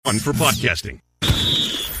Fun for podcasting.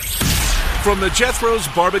 From the Jethro's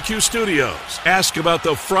Barbecue Studios, ask about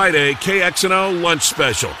the Friday KXNO lunch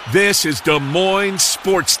special. This is Des Moines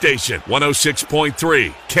Sports Station, 106.3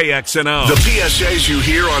 KXNO. The PSAs you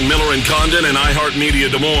hear on Miller and Condon and iHeartMedia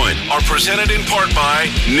Des Moines are presented in part by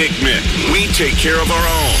Nick Mick. We take care of our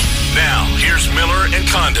own. Now, here's Miller and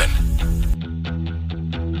Condon.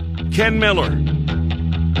 Ken Miller.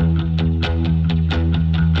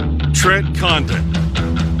 Trent Condon.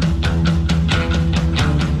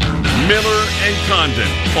 Miller and Condon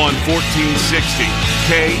on 1460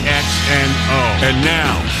 KXNO. And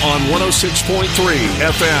now on 106.3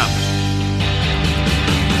 FM.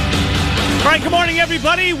 All right, good morning,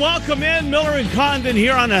 everybody. Welcome in. Miller and Condon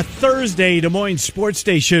here on a Thursday. Des Moines Sports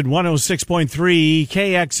Station, 106.3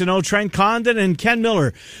 KXNO. Trent Condon and Ken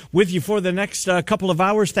Miller with you for the next couple of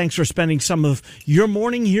hours. Thanks for spending some of your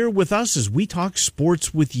morning here with us as we talk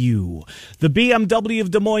sports with you. The BMW of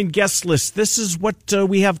Des Moines guest list. This is what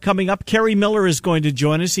we have coming up. Kerry Miller is going to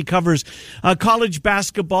join us. He covers college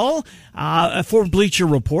basketball for Bleacher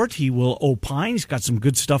Report. He will opine. He's got some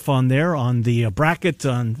good stuff on there on the bracket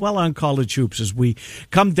on college hoops as we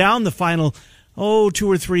come down the final 2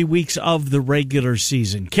 or 3 weeks of the regular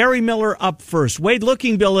season. Kerry Miller up first. Wade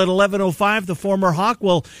Lookingbill at 11:05. The former Hawk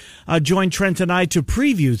will join Trent and I to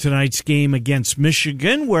preview tonight's game against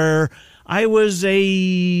Michigan, where I was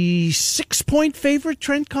a 6-point favorite,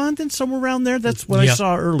 Trent Condon, somewhere around there. That's what I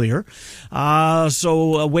saw earlier.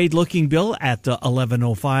 So Wade Lookingbill at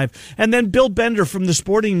 11:05. And then Bill Bender from the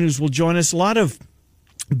Sporting News will join us. A lot of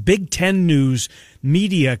Big Ten news,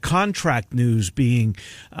 media contract news being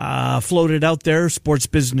floated out there. Sports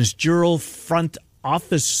Business Journal, Front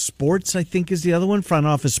Office Sports, I think is the other one,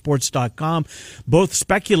 frontofficesports.com, both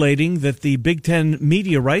speculating that the Big Ten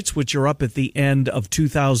media rights, which are up at the end of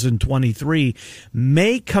 2023,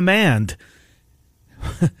 may command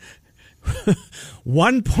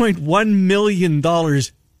 $1.1 million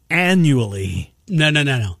annually. No.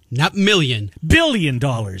 Not million. $1 billion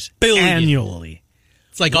annually.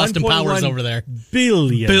 It's like Austin Powers over there.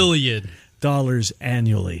 Billion dollars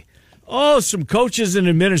annually. Oh, some coaches and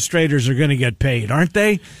administrators are going to get paid, aren't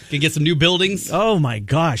they? Can get some new buildings. Oh my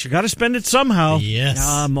gosh, you got to spend it somehow. Yes.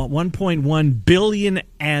 1.1 billion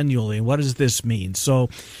annually. What does this mean? So,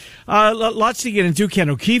 lots to get into. Ken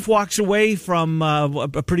O'Keefe walks away from a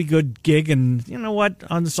pretty good gig, and you know what?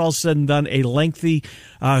 On this all said and done, a lengthy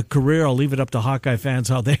career. I'll leave it up to Hawkeye fans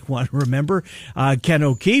how they want to remember Ken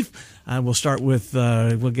O'Keefe. We'll start with,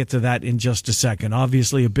 we'll get to that in just a second.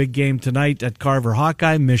 Obviously, a big game tonight at Carver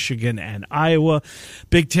Hawkeye, Michigan and Iowa.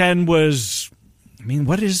 Big Ten was, I mean,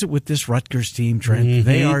 what is it with this Rutgers team, Trent? Mm-hmm.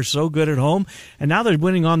 They are so good at home, and now they're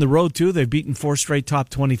winning on the road, too. They've beaten 4 straight top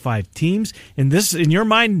 25 teams. In your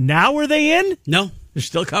mind, now are they in? No. They've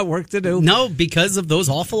still got work to do. No, because of those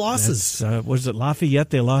awful losses. Was it Lafayette?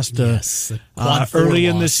 They lost early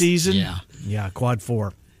in the season? Yeah, quad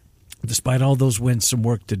 4. Despite all those wins, some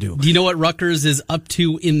work to do. Do you know what Rutgers is up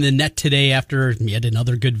to in the net today after yet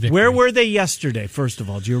another good victory? Where were they yesterday, first of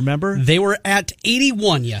all? Do you remember? They were at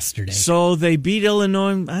 81 yesterday. So they beat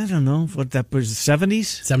Illinois, I don't know, what that was, 70s?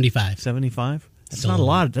 75. 75? That's not a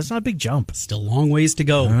lot. That's not a big jump. Still a long ways to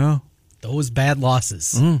go. Yeah. Those bad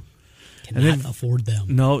losses. Cannot afford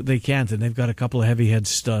them. No, they can't, and they've got a couple of heavy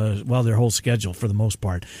heads, their whole schedule for the most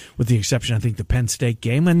part, with the exception, I think, the Penn State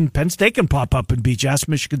game, and Penn State can pop up and beat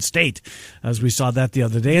Michigan State, as we saw that the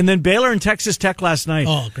other day, and then Baylor and Texas Tech last night.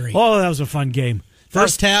 Oh, great. Oh, that was a fun game.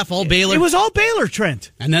 First half, all Baylor. It was all Baylor,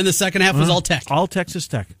 Trent. And then the second half was all Tech. All Texas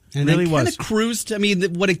Tech. And really kind of cruised, I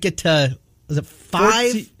mean, would it get to, was it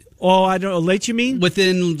 5? I don't know. Late, you mean?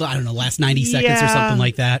 Within, I don't know, last 90 seconds or something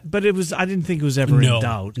like that. But it was. I didn't think it was ever in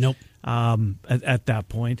doubt. Nope. At that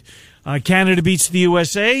point. Canada beats the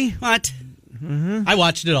USA. What? Mm-hmm. I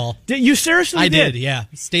watched it all. Did you seriously? I did, yeah.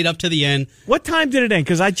 Stayed up to the end. What time did it end?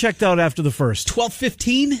 Because I checked out after the first.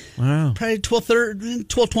 12:15. Wow. Probably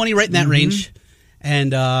 12:20, right in that range.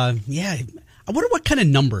 And, I wonder what kind of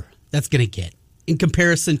number that's going to get in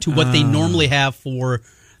comparison to what they normally have for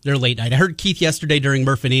their late night. I heard Keith yesterday during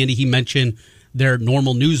Murph and Andy, he mentioned their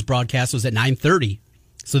normal news broadcast was at 9:30.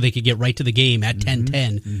 So they could get right to the game at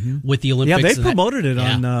 10:10 with the Olympics. Yeah, they promoted it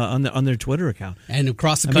on their Twitter account and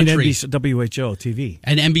across the country. NBC, WHO TV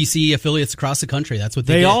and NBC affiliates across the country. That's what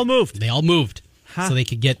they did. all moved. They all moved so they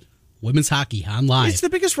could get women's hockey on live. It's the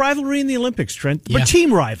biggest rivalry in the Olympics, Trent, but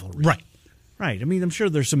team rivalry, right? I mean, I'm sure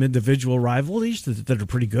there's some individual rivalries that are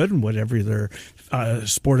pretty good in whatever their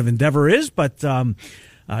sport of endeavor is, but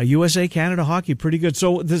USA Canada hockey, pretty good.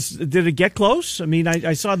 So did it get close? I mean,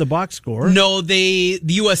 I saw the box score. No, the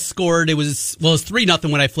U.S. scored. It was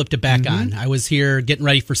 3-0 when I flipped it back on. I was here getting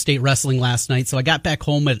ready for state wrestling last night, so I got back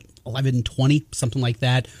home at 11:20, something like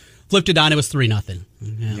that. Flipped it on. It was 3-0.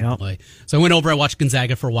 Yeah, boy. So I went over. I watched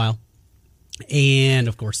Gonzaga for a while. And,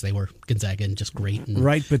 of course, they were Gonzaga and just great. And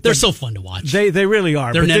right, but they're so fun to watch. They really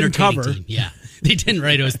are. They're but an didn't entertaining cover. team. Yeah, they didn't,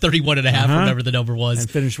 right? It was 31.5, whatever the number was. And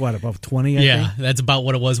finished, above 20, I think? That's about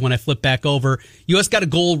what it was when I flipped back over. U.S. got a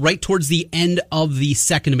goal right towards the end of the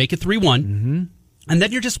second to make it 3-1. And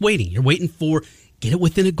then you're just waiting. You're waiting for, get it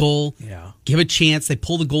within a goal, give a chance. They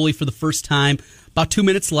pull the goalie for the first time. About 2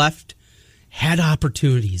 minutes left. Had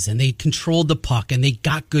opportunities, and they controlled the puck, and they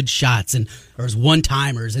got good shots, and there was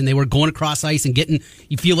one-timers, and they were going across ice and getting,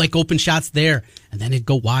 you feel like open shots there, and then it'd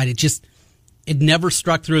go wide. It never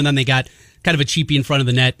struck through, and then they got kind of a cheapie in front of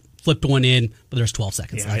the net, flipped one in, but there's 12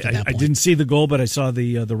 seconds left at that point. I didn't see the goal, but I saw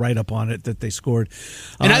the write-up on it that they scored.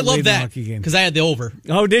 And I love that, because I had the over.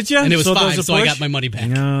 Oh, did you? And it was 5, so I got my money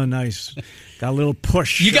back. Oh, nice. Got a little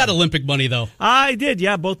push. You got Olympic money, though. I did,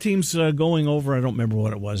 yeah. Both teams going over. I don't remember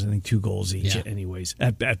what it was. I think 2 goals each, anyways,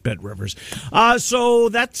 at Bet Rivers. So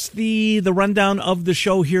that's the rundown of the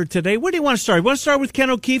show here today. Where do you want to start? You want to start with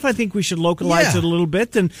Ken O'Keefe? I think we should localize it a little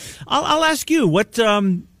bit. And I'll ask you, what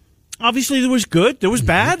obviously there was good, there was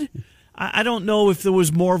bad. I don't know if there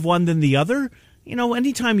was more of one than the other. You know,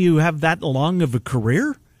 anytime you have that long of a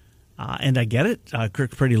career, and I get it,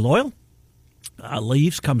 Kirk's pretty loyal,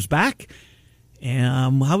 leaves, comes back. How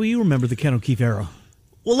will you remember the Ken O'Keefe era?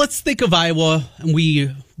 Well, let's think of Iowa, and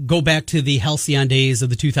we go back to the halcyon days of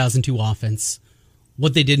the 2002 offense,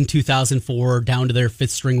 what they did in 2004, down to their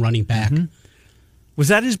fifth-string running back. Was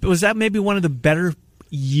that maybe one of the better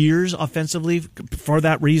years offensively for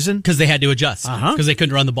that reason? Because they had to adjust, because they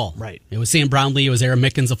couldn't run the ball. Right. It was Sam Brownlee, it was Aaron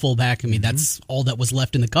Mickens, a fullback. I mean, that's all that was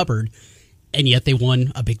left in the cupboard, and yet they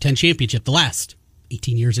won a Big Ten championship the last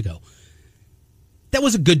 18 years ago. That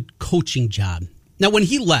was a good coaching job. Now, when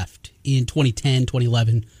he left in 2010,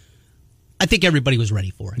 2011, I think everybody was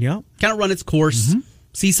ready for it. Yeah. Kind of run its course,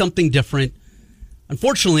 see something different.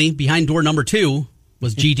 Unfortunately, behind door number 2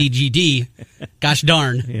 was GDGD, gosh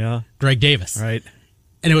darn, Greg Davis. Right.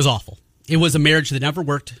 And it was awful. It was a marriage that never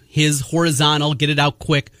worked. His horizontal, get it out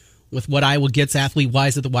quick with what Iowa gets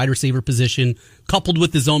athlete-wise at the wide receiver position, coupled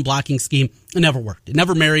with his own blocking scheme, it never worked. It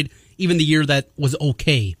never married, even the year that was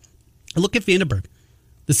okay. Look at Vandenberg.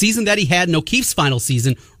 The season that he had in O'Keefe's final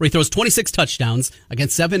season, where he throws 26 touchdowns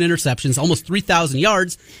against 7 interceptions, almost 3,000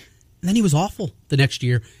 yards, and then he was awful the next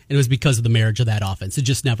year, and it was because of the marriage of that offense. It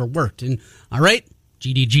just never worked. And, all right,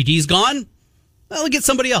 GD's gone. Well, we'll get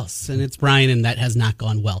somebody else, and it's Brian, and that has not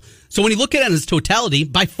gone well. So when you look at it in its totality,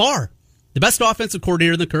 by far, the best offensive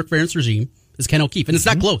coordinator in the Kirk Ferentz regime is Ken O'Keefe, and it's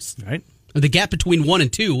not close. Right. The gap between 1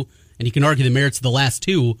 and 2, and you can argue the merits of the last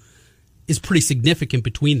 2, is pretty significant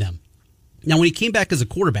between them. Now, when he came back as a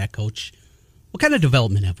quarterback coach, what kind of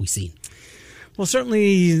development have we seen? Well,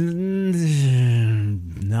 certainly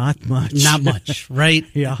not much. Not much, right?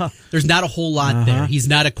 Yeah. There's not a whole lot there. He's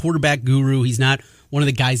not a quarterback guru. He's not one of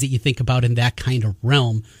the guys that you think about in that kind of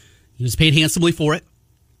realm. He was paid handsomely for it.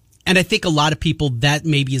 And I think a lot of people, that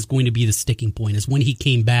maybe is going to be the sticking point, is when he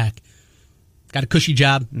came back, got a cushy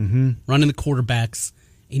job, running the quarterbacks,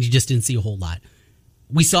 and you just didn't see a whole lot.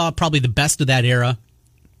 We saw probably the best of that era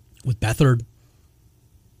with Beathard.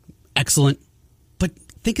 Excellent. But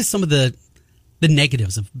think of some of the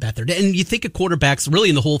negatives of Beathard. And you think of quarterbacks, really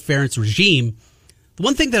in the whole Ferentz regime, the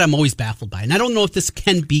one thing that I'm always baffled by, and I don't know if this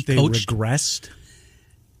can be coached. They regressed?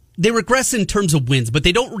 They regress in terms of wins, but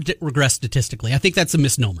they don't regress statistically. I think that's a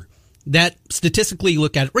misnomer. That statistically, you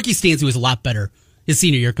look at it, Ricky Stanzi was a lot better his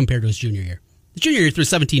senior year compared to his junior year. The junior year threw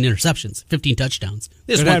 17 interceptions, 15 touchdowns.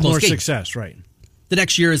 They had more success, right. The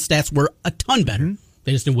next year, his stats were a ton better.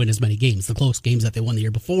 They just didn't win as many games. The close games that they won the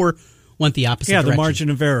year before went the opposite direction. Yeah, the margin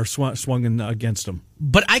of error swung against them.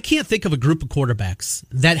 But I can't think of a group of quarterbacks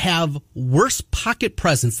that have worse pocket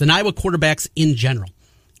presence than Iowa quarterbacks in general.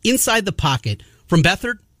 Inside the pocket, from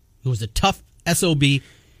Beathard, who was a tough SOB,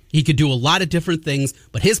 he could do a lot of different things,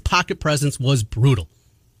 but his pocket presence was brutal.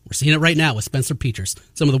 We're seeing it right now with Spencer Petras.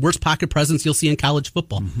 Some of the worst pocket presence you'll see in college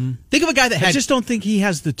football. Think of a guy that had... I just don't think he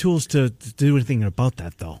has the tools to do anything about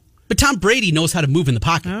that, though. But Tom Brady knows how to move in the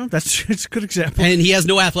pocket. Oh, that's a good example. And he has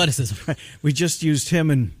no athleticism. Right. We just used him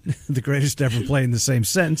and the greatest to ever play in the same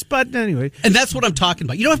sentence. But anyway. And that's what I'm talking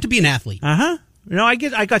about. You don't have to be an athlete. No, I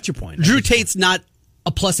got your point. Drew Tate's not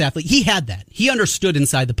a plus athlete. He had that. He understood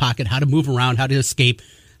inside the pocket how to move around, how to escape,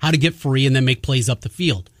 how to get free, and then make plays up the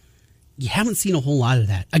field. You haven't seen a whole lot of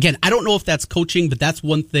that. Again, I don't know if that's coaching, but that's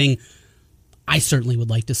one thing I certainly would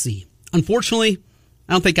like to see. Unfortunately,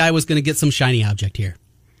 I don't think Iowa's going to get some shiny object here.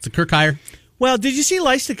 It's a Kirk hire. Well, did you see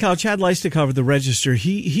Leistikow, Chad Leistikow of the Register?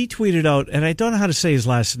 He tweeted out, and I don't know how to say his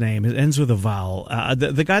last name. It ends with a vowel.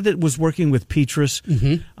 The guy that was working with Petrus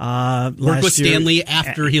worked with Stanley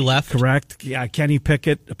after he left. Correct. Yeah, Kenny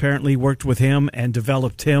Pickett apparently worked with him and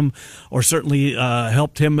developed him, or certainly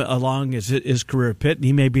helped him along his career at Pitt. And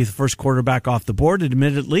he may be the first quarterback off the board,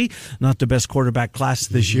 admittedly, not the best quarterback class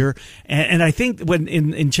this year. And I think when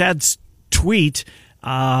in Chad's tweet,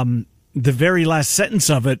 the very last sentence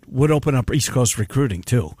of it would open up East Coast recruiting,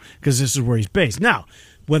 too, because this is where he's based. Now,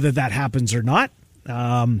 whether that happens or not,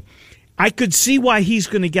 I could see why he's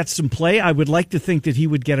going to get some play. I would like to think that he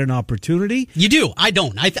would get an opportunity. You do. I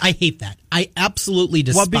don't. I hate that. I absolutely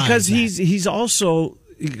despise that. Well, because he's also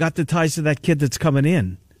got the ties to that kid that's coming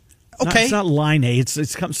in. Okay. It's not Line A.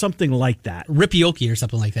 It's something like that. Ripioki or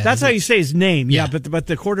something like that. That's how you say his name. Yeah. But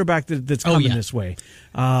the quarterback that's coming this way.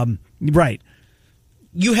 Right.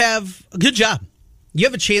 You have a good job. You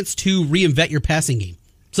have a chance to reinvent your passing game,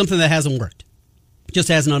 something that hasn't worked. Just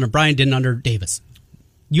hasn't under Brian, didn't under Davis.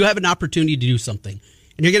 You have an opportunity to do something,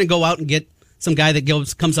 and you're going to go out and get some guy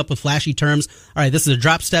that comes up with flashy terms. All right, this is a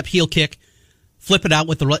drop step, heel kick, flip it out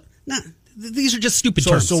with the these are just stupid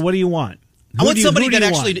terms. So what do you want? I want somebody that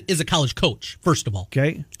actually is a college coach, first of all.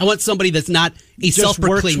 Okay. I want somebody that's not a just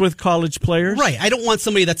self-proclaimed... works with college players? Right. I don't want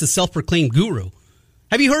somebody that's a self-proclaimed guru.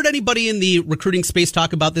 Have you heard anybody in the recruiting space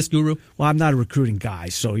talk about this guru? Well, I'm not a recruiting guy,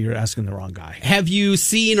 so you're asking the wrong guy. Have you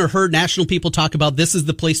seen or heard national people talk about this is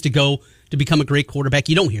the place to go to become a great quarterback?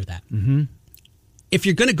 You don't hear that. Mm-hmm. If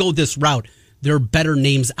you're going to go this route, there are better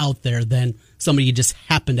names out there than somebody you just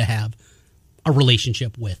happen to have a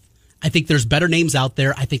relationship with. I think there's better names out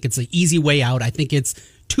there. I think it's an easy way out. I think it's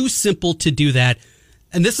too simple to do that.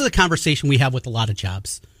 And this is a conversation we have with a lot of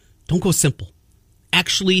jobs. Don't go simple.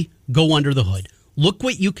 Actually go under the hood. Look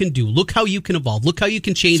what you can do. Look how you can evolve. Look how you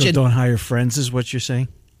can change it. So don't hire friends is what you're saying?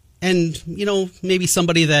 And, maybe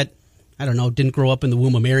somebody that, I don't know, didn't grow up in the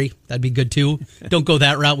womb of Mary. That'd be good, too. Don't go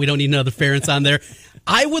that route. We don't need another Ferentz on there.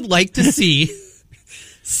 I would like to see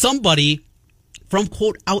somebody from,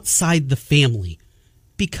 quote, outside the family.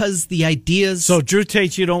 Because the ideas... So Drew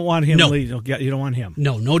Tate, you don't want him? No. You don't want him?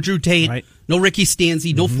 No Drew Tate. Right. No Ricky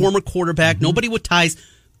Stanzi. No former quarterback. Nobody with ties.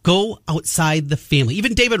 Go outside the family.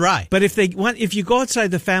 Even David Rye. But if you go outside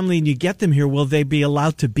the family and you get them here, will they be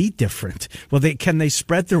allowed to be different? Can they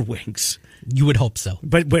spread their wings? You would hope so.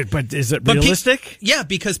 But is it realistic? Yeah,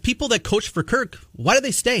 because people that coach for Kirk, why do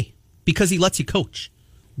they stay? Because he lets you coach.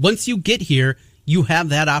 Once you get here, you have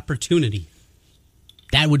that opportunity.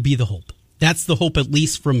 That would be the hope. That's the hope, at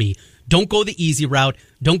least for me. Don't go the easy route.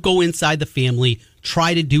 Don't go inside the family.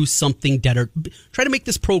 Try to do something better. Try to make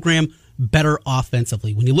this program better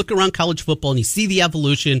offensively. When you look around college football and you see the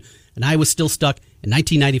evolution, and I was still stuck in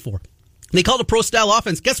 1994. They called it a pro-style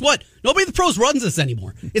offense. Guess what? Nobody in the pros runs this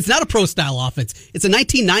anymore. It's not a pro-style offense. It's a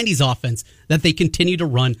 1990s offense that they continue to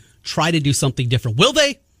run, try to do something different. Will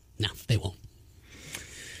they? No, they won't.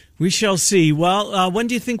 We shall see. Well, when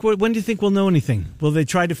do you think we'll know anything? Will they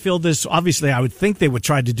try to fill this? Obviously, I would think they would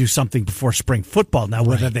try to do something before spring football. Now,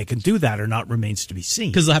 whether they can do that or not remains to be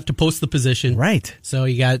seen. Because they'll have to post the position. Right. So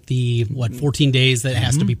you got the 14 days that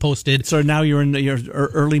has to be posted. So now you're in your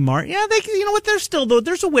early March. Yeah, you know what?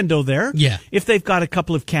 There's a window there. Yeah. If they've got a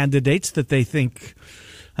couple of candidates that they think.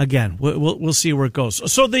 Again, we'll see where it goes.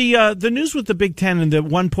 So the news with the Big Ten and the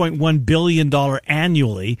 $1.1 billion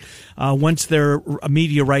annually once their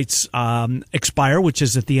media rights expire, which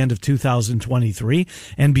is at the end of 2023,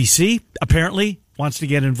 NBC apparently wants to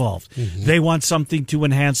get involved. Mm-hmm. They want something to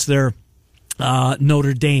enhance their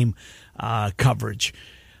Notre Dame coverage.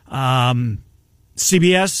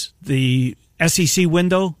 CBS, the SEC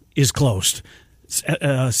window is closed.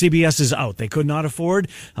 CBS is out. They could not afford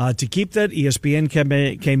to keep that. ESPN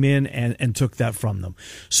came in and took that from them.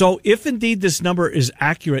 So if indeed this number is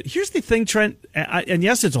accurate, here's the thing, Trent, and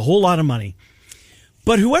yes, it's a whole lot of money,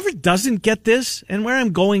 but whoever doesn't get this, and where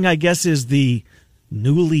I'm going, I guess, is the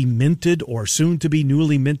newly minted or soon to be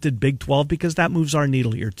newly minted Big 12, because that moves our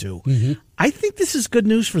needle here too. Mm-hmm. I think this is good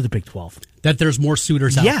news for the Big 12. That there's more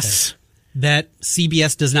suitors out there. Yes. That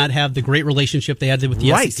CBS does not have the great relationship they had with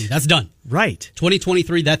the SEC. That's done. Right.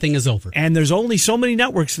 2023, that thing is over. And there's only so many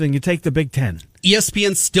networks, then you take the Big Ten.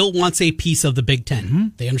 ESPN still wants a piece of the Big Ten. Mm-hmm.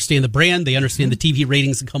 They understand the brand. They understand the TV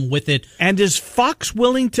ratings that come with it. And is Fox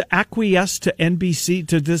willing to acquiesce to NBC,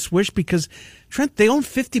 to this wish? Because, Trent, they own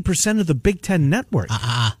 50% of the Big Ten network.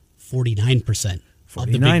 49%.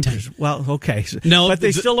 49%. Well, okay. No, but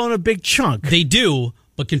they still own a big chunk. They do.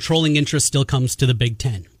 But controlling interest still comes to the Big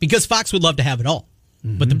Ten. Because Fox would love to have it all.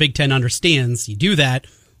 Mm-hmm. But the Big Ten understands you do that,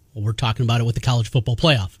 well, we're talking about it with the college football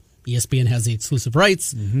playoff. ESPN has the exclusive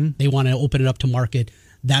rights. They want to open it up to market.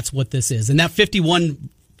 That's what this is. And that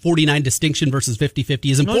 51-49 distinction versus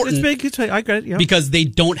 50-50 is important. No, it's big. I got it, yeah. Because they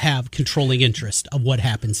don't have controlling interest of what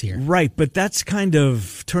happens here. Right, but that's kind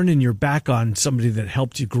of turning your back on somebody that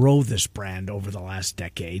helped you grow this brand over the last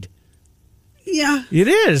decade. Yeah. It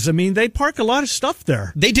is. I mean, they park a lot of stuff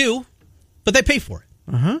there. They do, but they pay for it.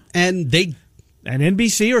 And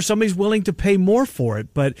NBC or somebody's willing to pay more for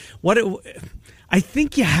it. But I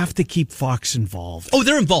think you have to keep Fox involved. Oh,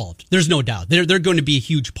 they're involved. There's no doubt. They're going to be a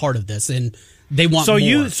huge part of this, and they want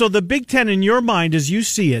more. So the Big Ten, in your mind, as you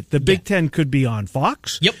see it, the Big Ten could be on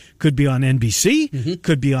Fox, could be on NBC,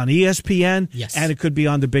 could be on ESPN, and it could be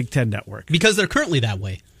on the Big Ten Network. Because they're currently that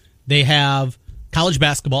way. They have college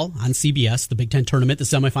basketball on CBS, the Big Ten tournament, the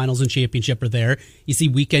semifinals and championship are there. You see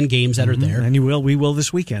weekend games that are there. And we will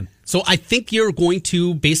this weekend. So I think you're going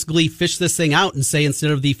to basically fish this thing out and say,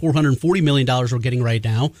 instead of the $440 million we're getting right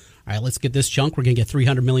now, all right, let's get this chunk. We're going to get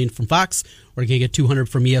 $300 million from Fox. We're going to get $200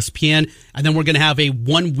 from ESPN. And then we're going to have a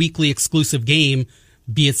one weekly exclusive game,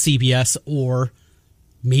 be it CBS or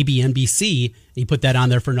maybe NBC. And you put that on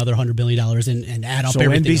there for another $100 million and add up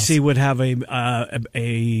everything NBC else. would have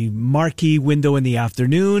a marquee window in the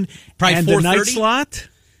afternoon. Probably and 4:30? the night slot.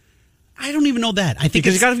 I don't even know that. I think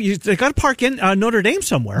because they got to park in Notre Dame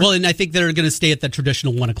somewhere. Well, and I think they're going to stay at the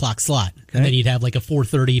traditional 1 o'clock slot. Okay. And then you'd have like a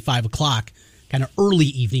 4:30, 5 o'clock kind of early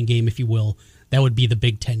evening game, if you will. That would be the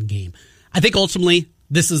Big Ten game. I think ultimately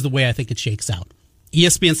this is the way I think it shakes out.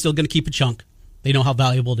 ESPN's still going to keep a chunk. They know how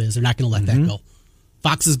valuable it is. They're not going to let that go.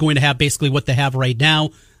 Fox is going to have basically what they have right now.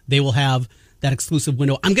 They will have that exclusive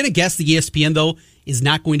window. I'm going to guess the ESPN, though, is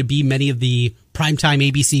not going to be many of the primetime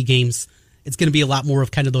ABC games. It's going to be a lot more of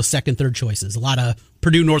kind of those second, third choices. A lot of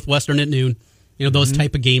Purdue Northwestern at noon, those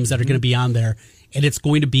type of games that are going to be on there. And it's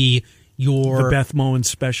going to be the Beth Mowins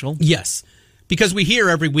special. Yes, because we hear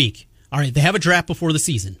every week, all right, they have a draft before the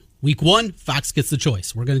season. Week 1, Fox gets the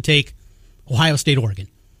choice. We're going to take Ohio State, Oregon.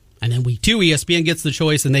 And then week 2, ESPN gets the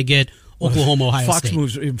choice, and they get Oklahoma, Ohio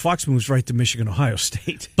State. Fox moves right to Michigan, Ohio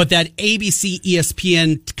State. But that ABC,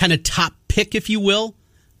 ESPN kind of top pick, if you will,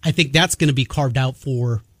 I think that's going to be carved out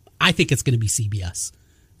for, I think it's going to be CBS.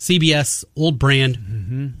 CBS, old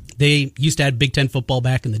brand. They used to have Big Ten football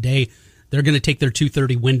back in the day. They're going to take their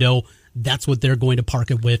 2:30 window. That's what they're going to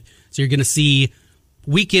park it with. So you're going to see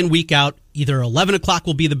week in, week out, either 11 o'clock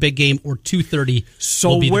will be the big game or 2:30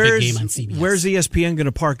 will be the big game on CBS. Where's ESPN going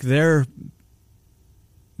to park their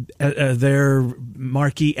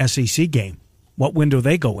marquee SEC game? What window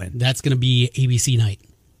they go in? That's going to be ABC night.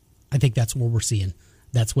 I think that's what we're seeing.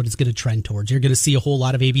 That's what it's going to trend towards. You're going to see a whole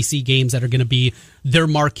lot of ABC games that are going to be, their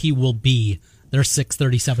marquee will be their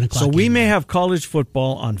 6:30, 7 o'clock. So we may have college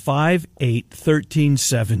football on 5, 8, 13,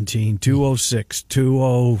 17, 206,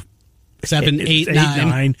 20... 7, 8,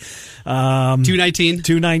 9. 219?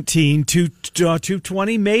 219,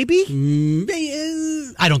 220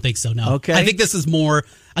 maybe? I don't think so, no. Okay. I think this is more,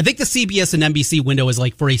 I think the CBS and NBC window is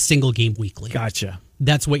like for a single game weekly. Gotcha.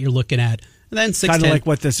 That's what you're looking at. And then 6, kind of like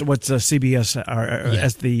what's CBS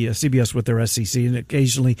as the CBS with their SEC, and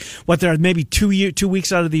occasionally what they're maybe 2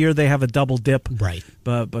 weeks out of the year they have a double dip, right?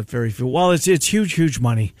 But very few. Well, it's huge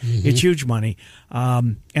money. It's huge money,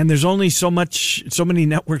 and there's only so many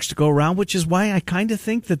networks to go around, which is why I kind of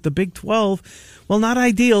think that the Big 12, well, not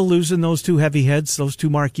ideal losing those two heavy heads, those two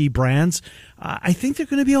marquee brands. I think they're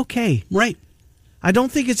going to be okay, right? I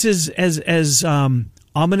don't think it's as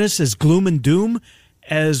ominous as gloom and doom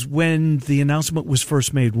as when the announcement was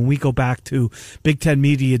first made, when we go back to Big 10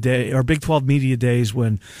 Media Day or Big 12 Media Days,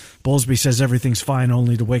 when Bowlesby says everything's fine,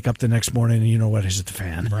 only to wake up the next morning and you know what, is it the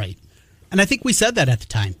fan? Right. And I think we said that at the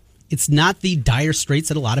time. It's not the dire straits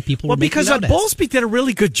that a lot of people were making it out as. Well, because Bowlesby did a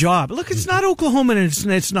really good job. Look, it's not Oklahoma and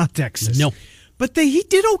it's not Texas. No. But he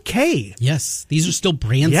did okay. Yes. These are still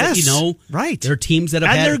brands that you know. Right. They're teams that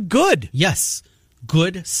have and they're good. Yes.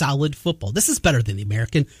 Good, solid football. This is better than the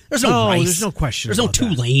American. There's no Rice. There's no question. There's no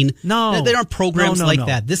Tulane. That. No. There aren't programs like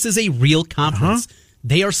that. This is a real conference.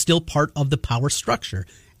 They are still part of the power structure.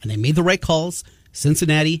 And they made the right calls.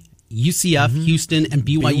 Cincinnati, UCF, Houston, and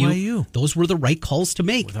BYU. Those were the right calls to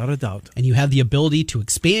make. Without a doubt. And you have the ability to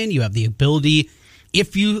expand. You have the ability,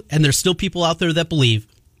 and there's still people out there that believe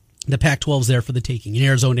the Pac-12 is there for the taking. In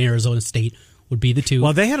Arizona State would be the two.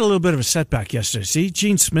 Well, they had a little bit of a setback yesterday. See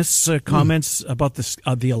Gene Smith's comments about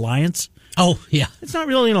the alliance? Oh, yeah. It's not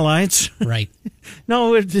really an alliance. Right.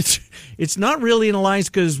 No, it's not really an alliance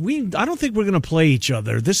because I don't think we're going to play each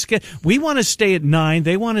other. We want to stay at 9.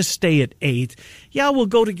 They want to stay at 8. Yeah, we'll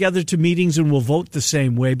go together to meetings and we'll vote the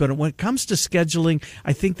same way. But when it comes to scheduling,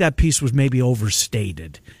 I think that piece was maybe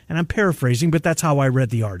overstated. And I'm paraphrasing, but that's how I read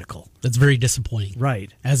the article. That's very disappointing.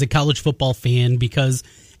 Right. As a college football fan,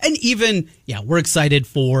 we're excited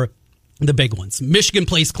for the big ones. Michigan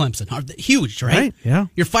plays Clemson. Huge, right? Right, yeah.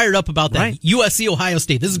 You're fired up about that. Right. USC, Ohio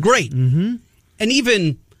State. This is great. Mm-hmm. And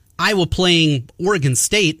even Iowa playing Oregon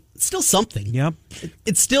State, it's still something. Yep.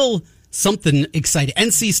 It's still something exciting.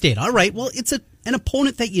 NC State. All right. Well, it's an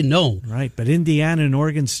opponent that you know. Right. But Indiana and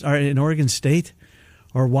Oregon State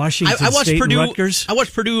or Washington State Purdue, and Rutgers. I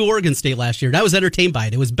watched Purdue, Oregon State last year. I was entertained by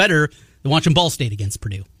it. It was better than watching Ball State against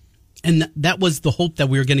Purdue. And that was the hope that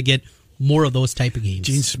we were going to get more of those type of games.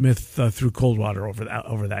 Gene Smith threw cold water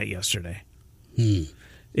over that yesterday.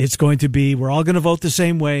 It's going to be, we're all going to vote the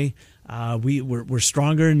same way. We're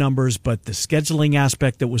stronger in numbers, but the scheduling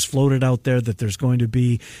aspect that was floated out there that there's going to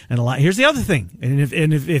be a lot. Here's the other thing, and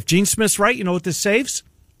if Gene Smith's right, you know what this saves?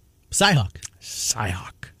 Cyhawk.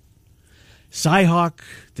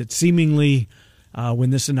 That seemingly, when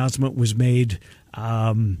this announcement was made,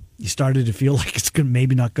 you started to feel like it's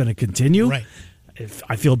maybe not going to continue. Right.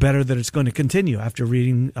 I feel better that it's going to continue after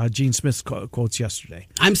reading Gene Smith's quotes yesterday.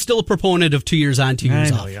 I'm still a proponent of 2 years on, 2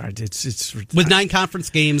 years off. It's with 9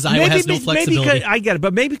 conference games, Iowa has no flexibility. I get it,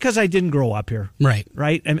 but maybe because I didn't grow up here,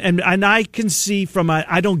 right? And I can see from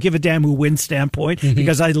I don't give a damn who wins standpoint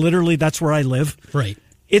because that's where I live. Right.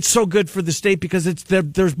 It's so good for the state because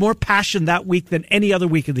there's more passion that week than any other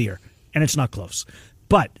week of the year, and it's not close.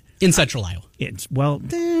 But in Central Iowa,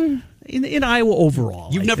 in Iowa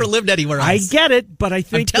overall. You've never lived anywhere else. I get it, but I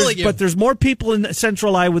think but there's more people in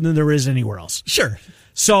Central Iowa than there is anywhere else. Sure.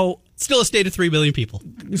 So still a state of 3 million people.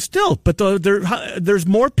 Still, but there's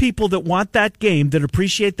more people that want that game, that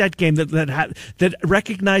appreciate that game, that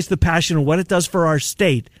recognize the passion and what it does for our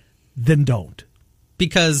state than don't.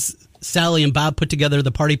 Because Sally and Bob put together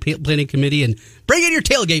the party planning committee and bring in your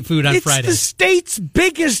tailgate food on Friday. It's the state's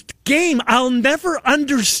biggest game. I'll never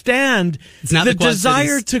understand the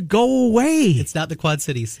desire to go away. It's not the Quad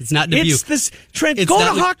Cities. It's not Dubuque. It's this trend. Go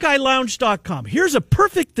to HawkeyeLounge.com. Here's a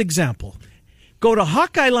perfect example. Go to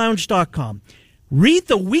HawkeyeLounge.com. Read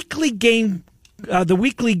the weekly game. What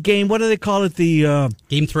do they call it? The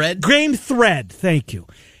game thread. Game thread. Thank you.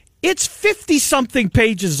 It's 50-something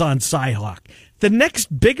pages on Cyhawk. The next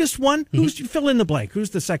biggest one, who's fill in the blank? Who's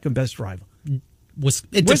the second best rival?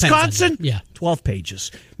 Wisconsin? Yeah. 12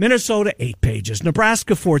 pages. Minnesota, 8 pages.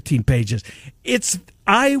 Nebraska, 14 pages. It's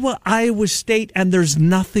Iowa State, and there's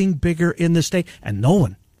nothing bigger in the state, and no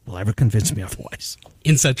one will ever convince me otherwise.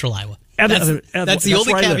 In Central Iowa. That's the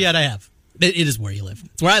only caveat I have. It is where you live.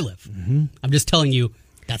 It's where I live. Mm-hmm. I'm just telling you,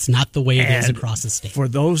 that's not the way it is across the state. For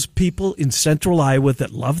those people in Central Iowa that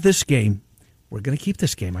love this game, we're going to keep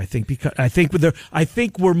this game. I think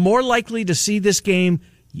we're more likely to see this game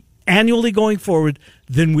annually going forward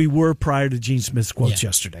than we were prior to Gene Smith's quotes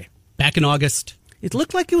yesterday. Back in August, it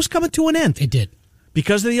looked like it was coming to an end. It did.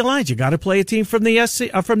 Because of the alliance. You got to play a team from the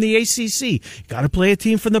ACC. You got to play a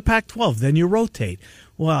team from the Pac-12. Then you rotate.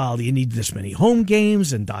 Well, you need this many home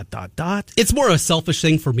games and ... It's more of a selfish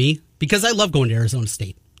thing for me because I love going to Arizona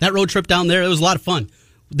State. That road trip down there, it was a lot of fun.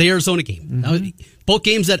 The Arizona game. Mm-hmm. Both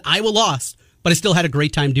games that Iowa lost, but I still had a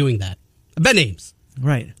great time doing that. I bet names.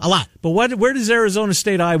 Right. A lot. But where does Arizona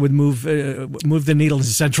State Iowa move the needle to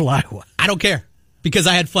Central Iowa? I don't care because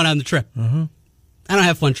I had fun on the trip. Uh-huh. I don't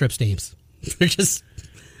have fun trips to Ames. They're just...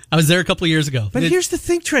 I was there a couple of years ago. But here's the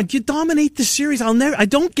thing, Trent. You dominate the series. I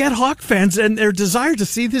don't get Hawk fans and their desire to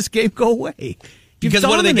see this game go away. Because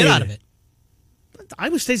what do they get out of it?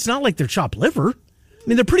 Iowa State's not like they're chopped liver. I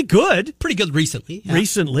mean, they're pretty good. Pretty good recently. Yeah.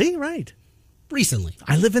 Recently, right. Recently.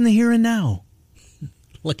 I live in the here and now.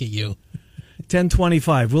 Look at you.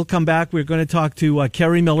 10:25. We'll come back. We're going to talk to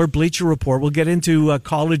Kerry Miller, Bleacher Report. We'll get into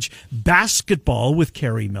college basketball with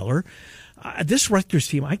Kerry Miller. This Rutgers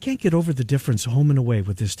team, I can't get over the difference home and away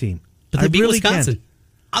with this team. But they beat Wisconsin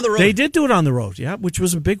on the road. They did do it on the road, yeah, which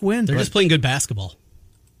was a big win. They're just playing good basketball.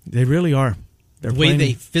 They really are. The way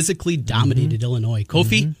they physically dominated Illinois.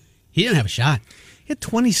 Kofi, he didn't have a shot. He had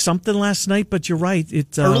 20-something last night, but you're right.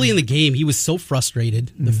 Early in the game, he was so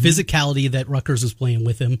frustrated. The physicality that Rutgers was playing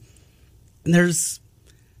with him. And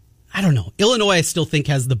I don't know. Illinois, I still think,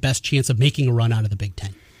 has the best chance of making a run out of the Big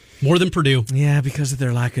Ten. More than Purdue. Yeah, because of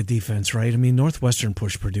their lack of defense, right? I mean, Northwestern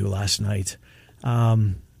pushed Purdue last night.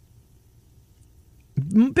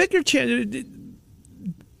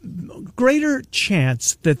 Greater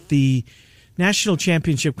chance that the national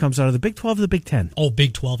championship comes out of the Big 12 or the Big 10? Oh,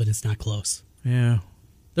 Big 12, and it's not close. Yeah.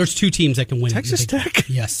 There's 2 teams that can win. Texas Tech?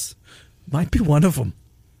 Yes. Might be one of them.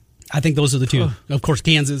 I think those are the 2. Of course,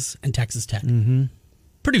 Kansas and Texas Tech. Mm-hmm.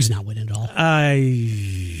 Purdue's not winning at all.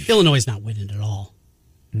 Illinois is not winning at all.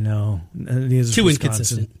 No. Too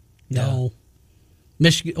inconsistent. Yeah. No.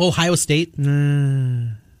 Michigan, Ohio State.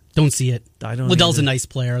 Don't see it. I don't. Liddell's either. a nice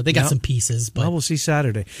player. They got some pieces, but we'll see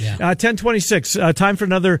Saturday. Yeah. 10:26. Time for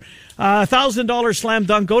another $1,000 slam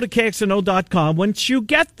dunk. Go to KXNO.com. Once you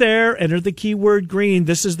get there, enter the keyword green.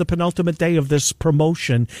 This is the penultimate day of this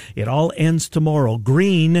promotion. It all ends tomorrow.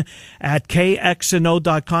 Green at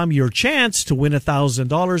KXNO.com. Your chance to win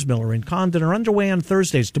 $1,000. Miller and Condon are underway on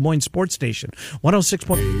Thursdays. Des Moines Sports Station 106.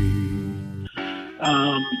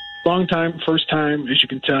 Long time, first time, as you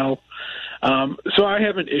can tell. So I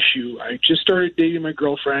have an issue. I just started dating my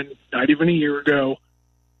girlfriend not even a year ago.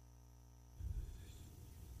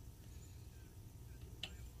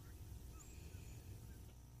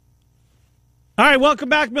 All right, welcome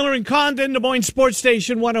back, Miller and Condon, Des Moines Sports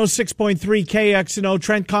Station 106.3 KXNO.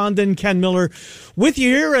 Trent Condon, Ken Miller with you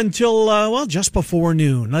here until, just before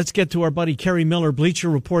noon. Let's get to our buddy Kerry Miller,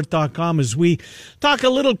 BleacherReport.com, as we talk a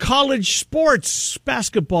little college sports,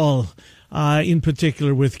 basketball in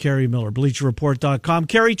particular with Kerry Miller, BleacherReport.com.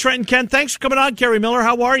 Kerry, Trent, and Ken, thanks for coming on. Kerry Miller,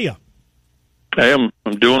 how are you? Hey, I'm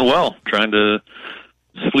doing well, trying to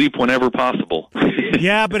sleep whenever possible.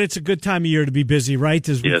 Yeah, but it's a good time of year to be busy, right?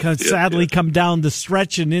 As we sadly come down the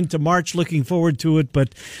stretch and into March, looking forward to it,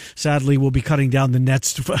 but sadly we'll be cutting down the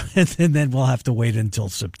nets, and then we'll have to wait until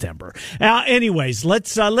September. Anyways,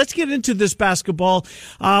 let's get into this basketball.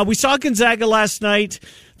 We saw Gonzaga last night.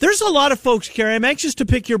 There's a lot of folks, Kerry, I'm anxious to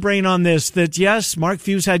pick your brain on this, that yes, Mark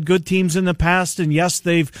Few's had good teams in the past, and yes,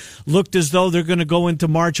 they've looked as though they're going to go into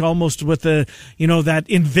March almost with that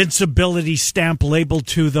invincibility stamp labeled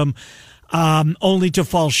to them, only to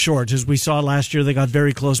fall short. As we saw last year, they got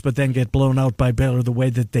very close, but then get blown out by Baylor the way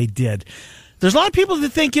that they did. There's a lot of people that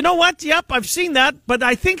think, you know what, yep, I've seen that, but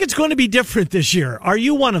I think it's going to be different this year. Are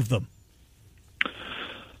you one of them?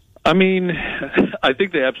 I mean, I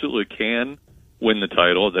think they absolutely can win the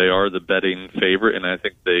title. They are the betting favorite, and I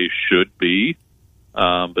think they should be.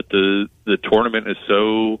 But the tournament is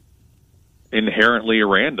so inherently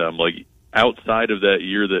random. Like, outside of that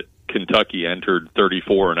year that Kentucky entered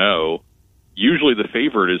 34-0, usually the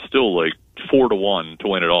favorite is still like 4-1 to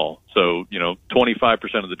win it all. So,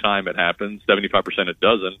 25% of the time it happens, 75% it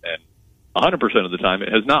doesn't, and 100% of the time it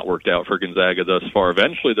has not worked out for Gonzaga thus far.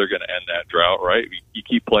 Eventually they're going to end that drought, right? You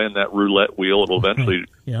keep playing that roulette wheel, it'll eventually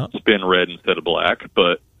spin red instead of black.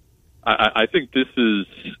 But I think they're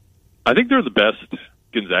the best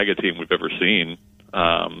Gonzaga team we've ever seen.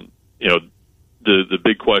 The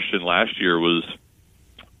big question last year was,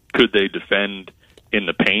 could they defend in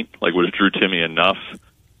the paint? Like, was Drew Timme enough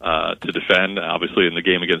to defend? Obviously, in the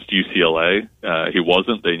game against UCLA, he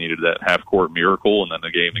wasn't. They needed that half-court miracle, and then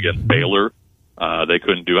the game against Baylor, they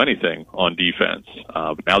couldn't do anything on defense.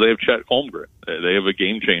 But now they have Chet Holmgren. They have a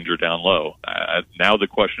game-changer down low. Now the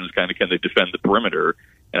question is kind of, can they defend the perimeter?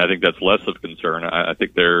 And I think that's less of a concern. I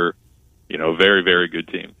think they're, a very, very good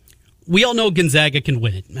team. We all know Gonzaga can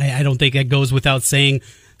win it. I don't think that goes without saying,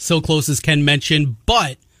 so close as Ken mentioned,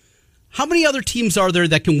 but how many other teams are there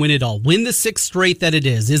that can win it all? Win the 6th straight that it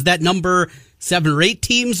is? Is that number 7 or 8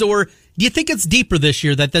 teams, or do you think it's deeper this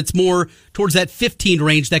year, that's more towards that 15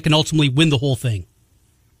 range that can ultimately win the whole thing?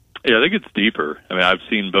 Yeah, I think it's deeper. I mean, I've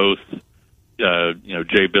seen both,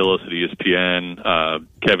 Jay Billis at ESPN,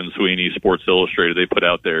 Kevin Sweeney, Sports Illustrated. They put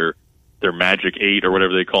out their Magic 8 or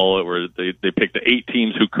whatever they call it, where they pick the 8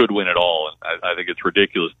 teams who could win it all. And I think it's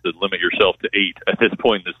ridiculous to limit yourself to 8 at this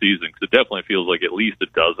point in the season, because it definitely feels like at least a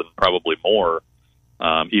dozen, probably more,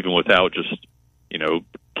 even without just,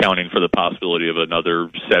 counting for the possibility of another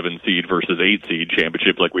 7-seed versus 8-seed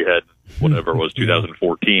championship like we had, whatever it was,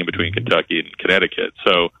 2014 between Kentucky and Connecticut.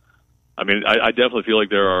 So, I mean, I definitely feel like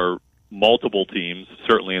there are multiple teams,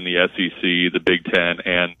 certainly in the SEC, the Big Ten,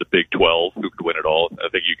 and the Big 12, who could win it all. I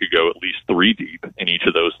think you could go at least 3 deep in each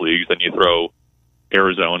of those leagues. Then you throw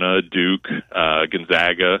Arizona, Duke,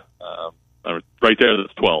 Gonzaga, right there,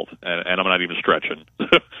 that's 12, and I'm not even stretching.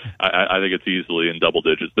 I think it's easily in double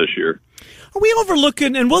digits this year. Are we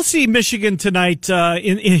overlooking, and we'll see Michigan tonight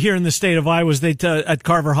here in the state of Iowa, at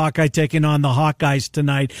Carver Hawkeye taking on the Hawkeyes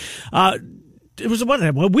tonight. It was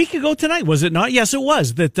a week ago tonight, was it not? Yes, it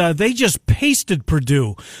was. That they just pasted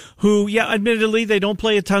Purdue, who, admittedly, they don't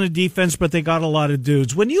play a ton of defense, but they got a lot of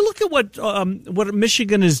dudes. When you look at what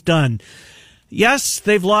Michigan has done, Yes,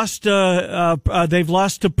 they've lost to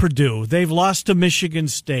Purdue. They've lost to Michigan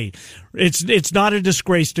State. It's not a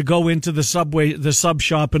disgrace to go into the sub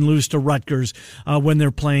shop and lose to Rutgers when they're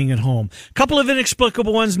playing at home. A couple of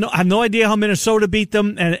inexplicable ones. I have no idea how Minnesota beat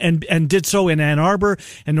them and did so in Ann Arbor,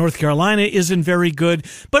 and North Carolina isn't very good.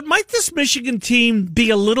 But might this Michigan team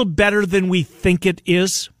be a little better than we think it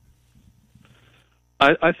is?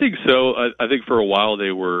 I think so. I think for a while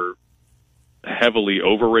they were heavily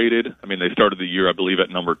overrated. I mean, they started the year, I believe,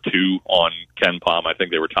 at number 2 on KenPom. I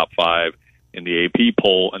think they were top 5 in the AP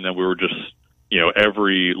poll, and then we were just,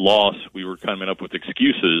 every loss we were coming up with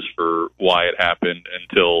excuses for why it happened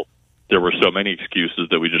until there were so many excuses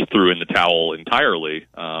that we just threw in the towel entirely.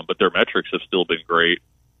 But their metrics have still been great.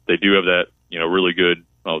 They do have that, really good.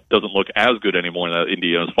 Well, it doesn't look as good anymore now that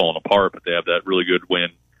Indiana's fallen apart, but they have that really good win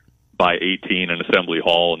by 18 in Assembly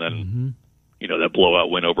Hall, and then that blowout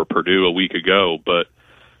win over Purdue a week ago. But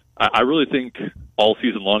I really think all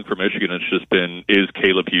season long for Michigan, it's just been, is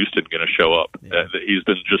Caleb Houston going to show up? Yeah. He's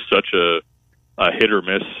been just such a hit or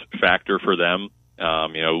miss factor for them.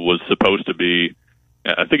 Was supposed to be,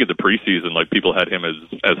 I think in the preseason, like people had him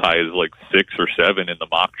as high as like 6 or 7 in the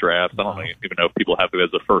mock draft. I don't even know if people have him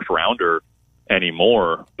as a first rounder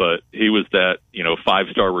anymore, but he was that,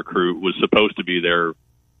 5-star recruit, was supposed to be their,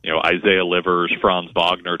 Isaiah Livers, Franz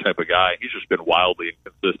Wagner type of guy. He's just been wildly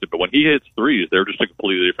inconsistent. But when he hits threes, they're just a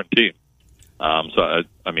completely different team.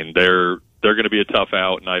 They're going to be a tough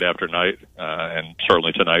out night after night, and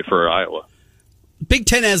certainly tonight for Iowa. Big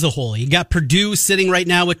Ten as a whole, you got Purdue sitting right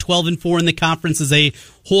now at 12-4 in the conference as they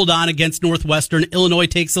hold on against Northwestern. Illinois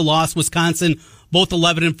takes a loss. Wisconsin both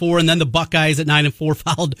 11-4, and then the Buckeyes at 9-4,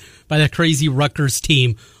 followed by the crazy Rutgers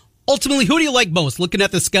team. Ultimately, who do you like most? Looking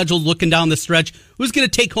at the schedule, looking down the stretch, who's going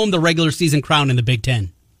to take home the regular season crown in the Big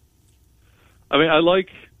Ten? I mean,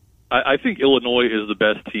 I think Illinois is the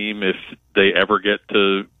best team if they ever get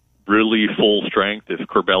to really full strength, if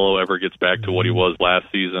Curbelo ever gets back to what he was last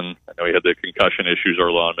season. I know he had the concussion issues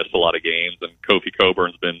early on, missed a lot of games, and Kofi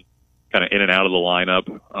Coburn's been kind of in and out of the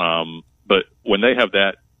lineup. But when they have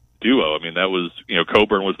that duo, I mean, that was,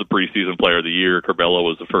 Coburn was the preseason player of the year, Curbelo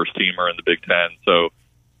was the first teamer in the Big Ten, so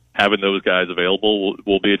having those guys available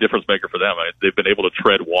will be a difference maker for them. They've been able to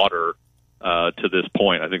tread water to this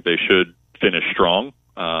point. I think they should finish strong.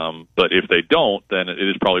 But if they don't, then it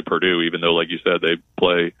is probably Purdue, even though, like you said, they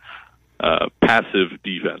play passive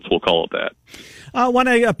defense. We'll call it that. I want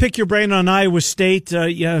to pick your brain on Iowa State.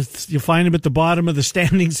 You'll find them at the bottom of the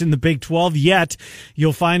standings in the Big 12, yet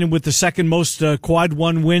you'll find them with the second most quad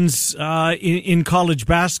one wins in college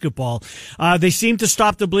basketball. They seemed to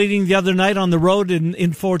stop the bleeding the other night on the road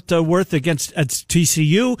in Fort Worth against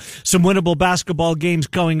TCU. Some winnable basketball games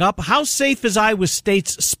going up. How safe is Iowa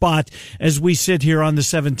State's spot as we sit here on the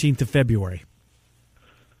 17th of February?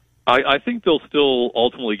 I think they'll still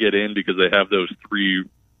ultimately get in because they have those 3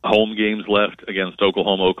 home games left against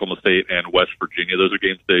Oklahoma, Oklahoma State, and West Virginia. Those are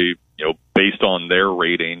games they, based on their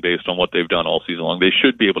rating, based on what they've done all season long, they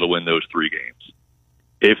should be able to win those 3 games.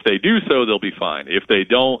 If they do so, they'll be fine. If they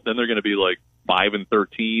don't, then they're going to be like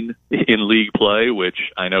 5-13 in league play, which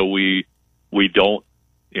I know we don't.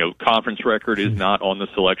 Conference record is not on the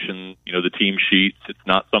selection, the team sheets. It's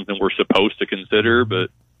not something we're supposed to consider, but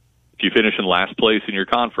if you finish in last place in your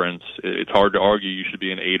conference, it's hard to argue you should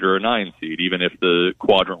be an 8 or a 9 seed, even if the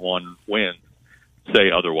quadrant 1 wins say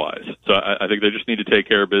otherwise. So I think they just need to take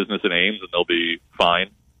care of business in Ames, and they'll be fine.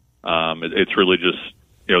 It's really just,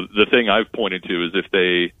 the thing I've pointed to is if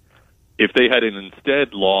they had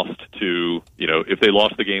instead lost to, if they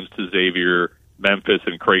lost the games to Xavier, Memphis,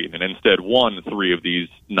 and Creighton, and instead won 3 of these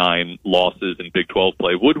 9 losses in Big 12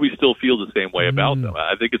 play, would we still feel the same way about them?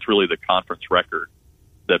 I think it's really the conference record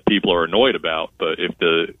that people are annoyed about. But if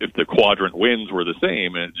the quadrant wins were the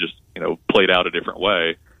same and it just played out a different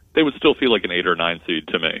way, they would still feel like an 8 or 9 seed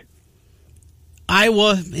to me.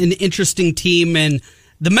 Iowa, an interesting team, and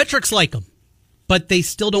the metrics like them, but they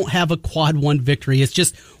still don't have a quad 1 victory. It's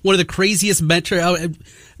just one of the craziest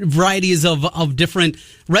varieties of different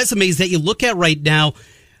resumes that you look at right now.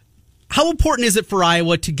 How important is it for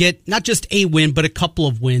Iowa to get not just a win, but a couple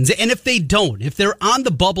of wins? And if they don't, if they're on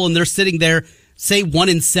the bubble and they're sitting there, say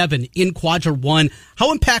 1-7 in quadrant 1,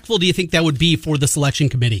 how impactful do you think that would be for the selection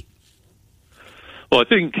committee? Well, I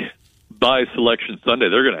think by Selection Sunday,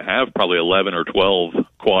 they're going to have probably 11 or 12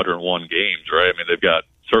 quadrant 1 games, right? I mean, they've got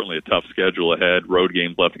certainly a tough schedule ahead, road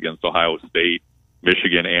games left against Ohio State,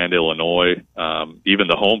 Michigan, and Illinois. Even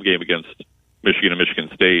the home game against Michigan and Michigan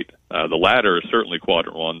State, the latter is certainly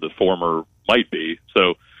quadrant 1, the former might be.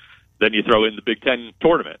 So then you throw in the Big Ten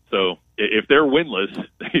tournament. So if they're winless,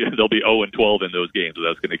 they'll be 0-12 in those games, so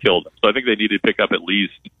that's going to kill them. So I think they need to pick up at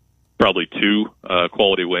least probably 2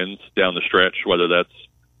 quality wins down the stretch, whether that's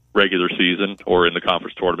regular season or in the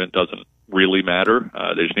conference tournament, doesn't really matter.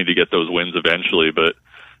 They just need to get those wins eventually. But,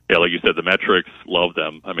 yeah, like you said, the metrics, love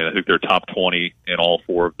them. I mean, I think they're top 20 in all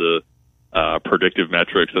 4 of the predictive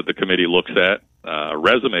metrics that the committee looks at.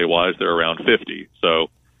 Resume-wise, they're around 50. So,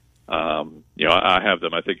 I have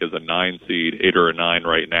them, I think, as a 9 seed, 8 or a 9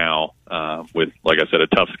 right now, with, like I said, a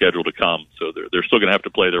tough schedule to come. So they're still going to have to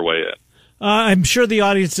play their way in. I'm sure the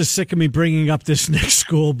audience is sick of me bringing up this next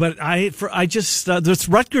school, but this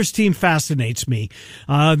Rutgers team fascinates me.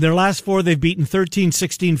 Their last 4, they've beaten 13,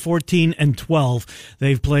 16, 14, and 12.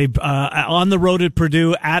 They've played on the road at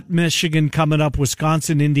Purdue, at Michigan coming up,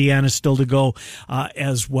 Wisconsin, Indiana still to go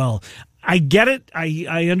as well. I get it.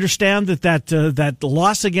 I understand that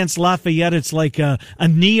loss against Lafayette, it's like a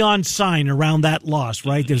neon sign around that loss,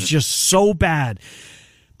 right? It's just so bad.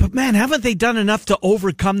 But, man, haven't they done enough to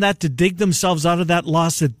overcome that, to dig themselves out of that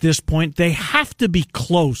loss at this point? They have to be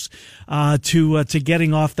close to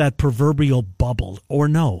getting off that proverbial bubble, or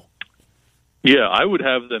no? Yeah, I would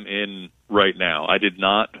have them in right now. I did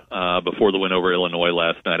not before the win over Illinois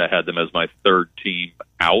last night. I had them as my 3rd team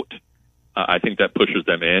out. I think that pushes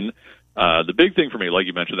them in. The big thing for me, like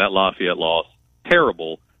you mentioned, that Lafayette loss,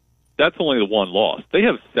 terrible. That's only the 1 loss. They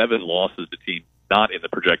have 7 losses to teams not in the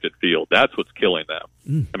projected field. That's what's killing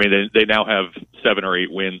them. I mean, they now have 7 or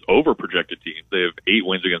 8 wins over projected teams. They have 8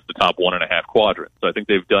 wins against the top 1.5 quadrants. So I think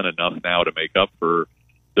they've done enough now to make up for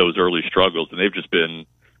those early struggles, and they've just been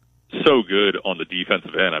so good on the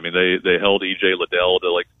defensive end. I mean, they held E.J. Liddell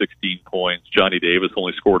to like 16 points. Johnny Davis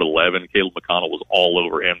only scored 11. Caleb McConnell was all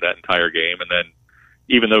over him that entire game. And then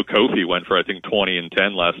even though Kofi went for, I think, 20 and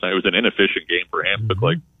 10 last night, it was an inefficient game for him. Took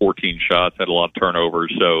like 14 shots, had a lot of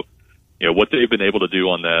turnovers. So, what they've been able to do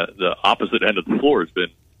on the opposite end of the floor has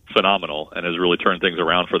been phenomenal and has really turned things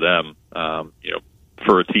around for them,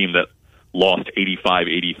 for a team that lost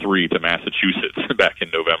 85-83 to Massachusetts back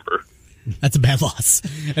in November. That's a bad loss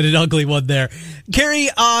and an ugly one there. Kerry,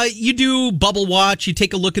 you do bubble watch. You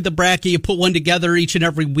take a look at the bracket. You put one together each and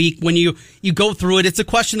every week. When you go through it, it's a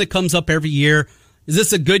question that comes up every year. Is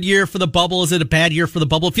this a good year for the bubble? Is it a bad year for the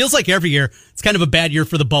bubble? It feels like every year it's kind of a bad year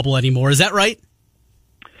for the bubble anymore. Is that right?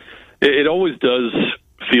 It always does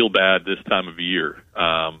feel bad this time of year,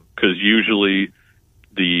 because usually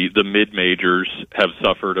the mid-majors have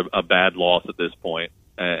suffered a bad loss at this point,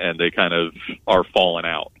 and they kind of are falling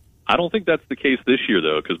out. I don't think that's the case this year,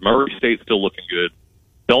 though, because Murray State's still looking good.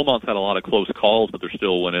 Belmont's had a lot of close calls, but they're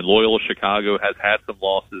still winning. Loyola Chicago has had some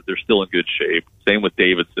losses. They're still in good shape. Same with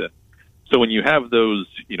Davidson. So when you have those,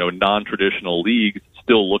 non-traditional leagues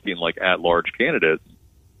still looking like at-large candidates,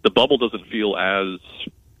 the bubble doesn't feel as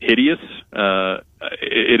hideous.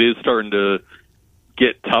 It is starting to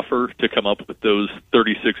get tougher to come up with those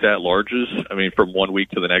 36 at-larges. I mean, from one week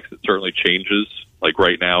to the next, it certainly changes. Like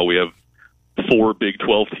right now, we have 4 Big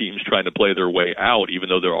 12 teams trying to play their way out, even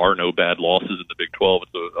though there are no bad losses in the Big 12.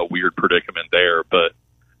 It's a weird predicament there. But,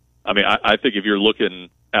 I mean, I think if you're looking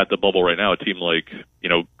at the bubble right now, a team like,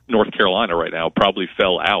 North Carolina right now probably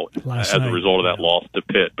fell out as a result of that loss to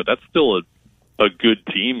Pitt. But that's still a good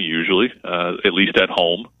team usually, at least at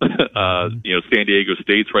home. San Diego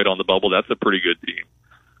State's right on the bubble. That's a pretty good team.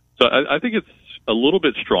 So I think it's a little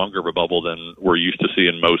bit stronger of a bubble than we're used to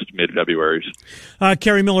seeing most mid-Februaries.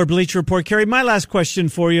 Kerry Miller, Bleacher Report. Kerry, my last question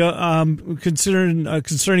for you, concerning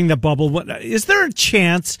the bubble. Is there a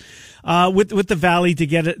chance with the Valley to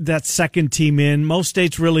get that second team in? Most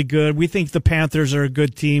states really good. We think the Panthers are a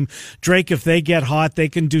good team. Drake, if they get hot, they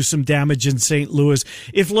can do some damage in St. Louis.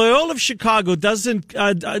 If Loyola of Chicago doesn't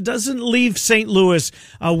leave St. Louis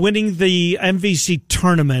winning the MVC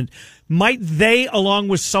tournament, might they, along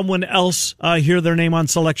with someone else, hear their name on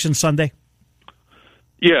Selection Sunday?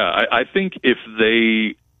 Yeah, I think as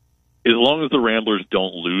long as the Ramblers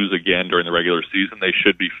don't lose again during the regular season, they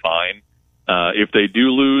should be fine. If they do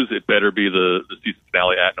lose, it better be the season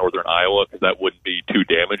finale at Northern Iowa, because that wouldn't be too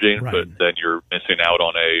damaging. Right. But then you're missing out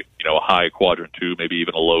on a high quadrant 2, maybe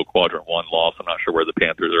even a low quadrant 1 loss. I'm not sure where the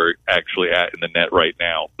Panthers are actually at in the net right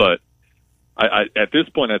now, but I at this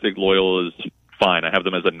point, I think Loyola is fine. I have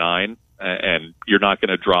them as a 9, and you're not going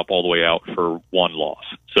to drop all the way out for 1 loss.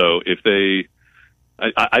 So if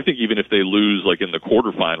I think even if they lose like in the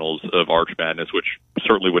quarterfinals of Arch Madness, which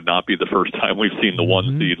certainly would not be the first time we've seen the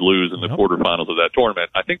 1 seed lose in the quarterfinals of that tournament,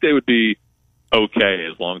 I think they would be okay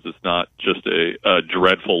as long as it's not just a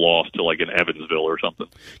dreadful loss to like an Evansville or something.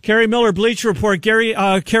 Kerry Miller, Bleacher Report.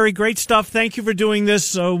 Kerry, great stuff. Thank you for doing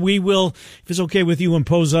this. We will, if it's okay with you,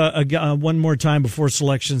 impose one more time before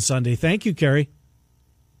Selection Sunday. Thank you, Kerry.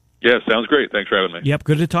 Yeah, sounds great. Thanks for having me. Yep,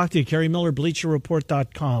 good to talk to you. Kerry Miller,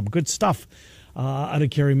 BleacherReport.com. Good stuff. out of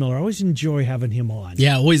Kerry Miller. I always enjoy having him on.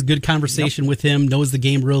 Yeah, always good conversation with him. Knows the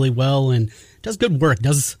game really well and does good work.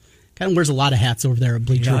 Kind of wears a lot of hats over there at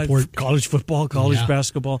Bleacher Report. College football, college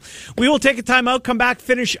basketball. We will take a time out, come back,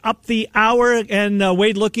 finish up the hour, and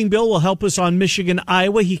Wade Looking Bill will help us on Michigan,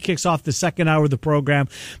 Iowa. He kicks off the second hour of the program.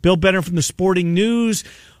 Bill Benner from the Sporting News.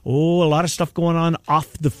 Oh, a lot of stuff going on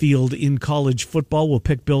off the field in college football. We'll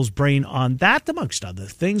pick Bill's brain on that, amongst other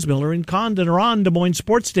things. Miller and Condon are on Des Moines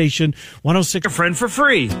Sports Station 106. A friend for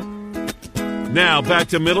free. Now back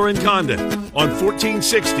to Miller and Condon on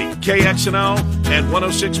 1460 KXNO and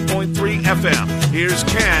 106.3 FM. Here's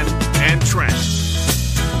Ken and Trent.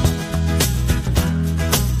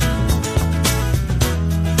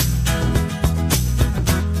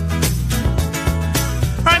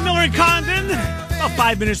 All right, Miller and Condon, about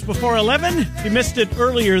 5 minutes before 11. If you missed it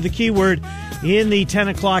earlier, the keyword in the 10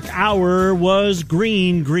 o'clock hour was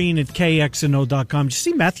green at KXNO.com. Did you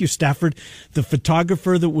see Matthew Stafford, the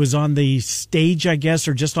photographer that was on the stage, I guess,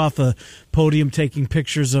 or just off a podium taking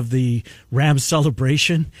pictures of the Rams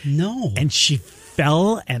celebration? No. And she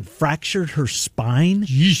fell and fractured her spine.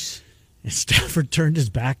 Yeesh. And Stafford turned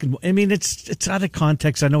his back. And I mean, it's out of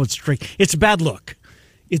context. I know it's straight. It's a bad look.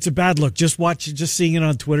 It's a bad look. Just seeing it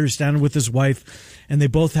on Twitter, standing with his wife, and they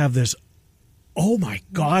both have this, oh my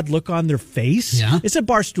God, look on their face. Yeah. It's at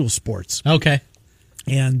Barstool Sports. Okay.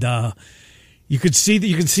 And you could see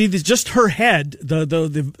just her head,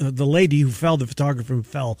 the lady who fell, the photographer who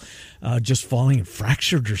fell, just falling and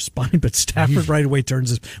fractured her spine. But Stafford right away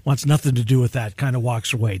wants nothing to do with that, kind of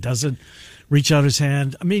walks away, doesn't reach out his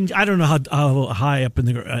hand. I mean, I don't know how high up in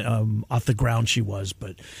the off the ground she was,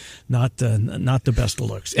 but not the best of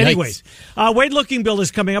looks. Anyways, Wade Looking Bill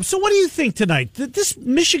is coming up. So what do you think tonight? This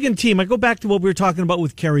Michigan team, I go back to what we were talking about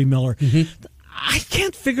with Kerry Miller. Mm-hmm. I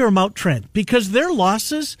can't figure them out, Trent, because their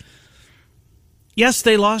losses, yes,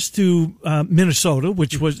 they lost to Minnesota,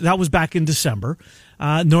 which was back in December.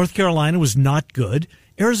 North Carolina was not good.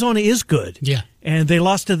 Arizona is good. Yeah. And they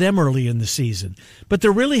lost to them early in the season. But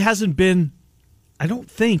there really hasn't been, I don't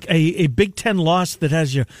think, a Big Ten loss that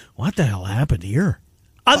has you, what the hell happened here?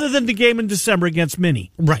 Other than the game in December against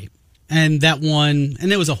Minnie. Right. And that one,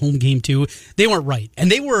 and it was a home game too. They weren't right.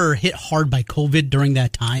 And they were hit hard by COVID during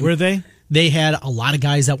that time. Were they? They had a lot of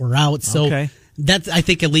guys that were out. So that's, I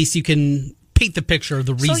think at least you can paint the picture of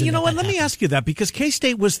the reason. So, you know what? Let me ask you that, because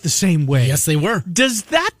K-State was the same way. Yes, they were. Does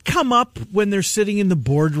that come up when they're sitting in the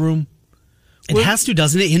boardroom? It has to,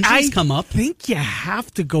 doesn't it? Injuries come up. I think you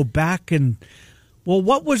have to go back and, well,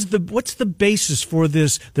 what's the basis for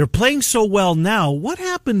this? They're playing so well now. What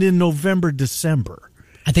happened in November, December?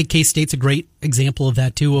 I think K-State's a great example of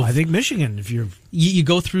that too. I think Michigan, if you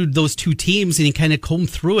go through those two teams and you kind of comb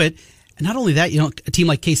through it, and not only that, you know, a team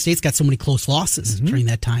like K-State's got so many close losses during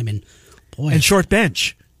that time, and boy, and short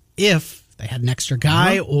bench. If they had an extra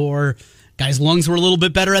guy or guys' lungs were a little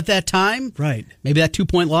bit better at that time, right? Maybe that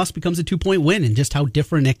 2-point loss becomes a 2-point win, and just how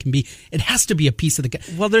different it can be. It has to be a piece of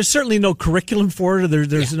the. Well, there's certainly no curriculum for it.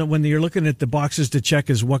 There's no, when you're looking at the boxes to check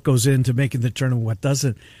is what goes into making the tournament, what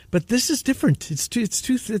doesn't. But this is different. This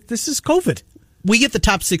is COVID. We get the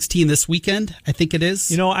top 16 this weekend, I think it is.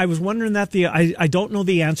 You know, I was wondering that. I don't know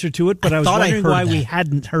the answer to it, but I was wondering why we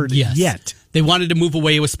hadn't heard it yet. They wanted to move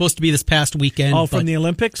away. It was supposed to be this past weekend. Oh, from the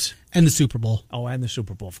Olympics? And the Super Bowl. Oh, and the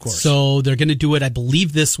Super Bowl, of course. So they're going to do it, I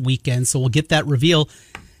believe, this weekend. So we'll get that reveal.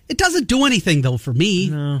 It doesn't do anything, though, for me.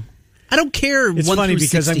 No. I don't care. It's funny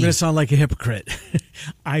because I'm going to sound like a hypocrite.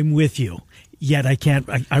 I'm with you. Yet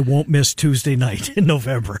I won't miss Tuesday night in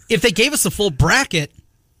November. If they gave us a full bracket,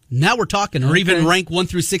 now we're talking, or even rank 1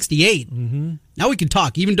 through 68. Mm-hmm. Now we can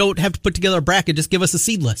talk. Even don't have to put together a bracket. Just give us a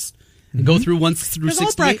seed list and go through 1 through 68.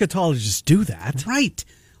 All bracketologists do that. Right.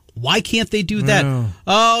 Why can't they do that?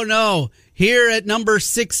 Oh, no. Here at number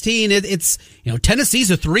 16, it's,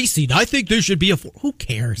 Tennessee's a 3 seed. I think there should be a 4. Who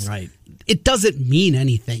cares? Right. It doesn't mean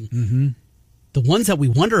anything. Mm-hmm. The ones that we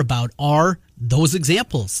wonder about are those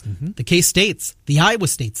examples. Mm-hmm. The K-States, the Iowa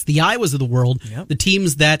States, the Iowas of the world, the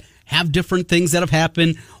teams that have different things that have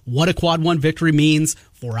happened, what a quad 1 victory means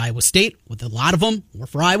for Iowa State with a lot of them, or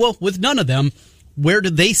for Iowa with none of them. Where do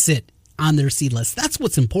they sit on their seed list? That's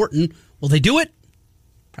what's important. Will they do it?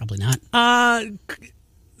 Probably not.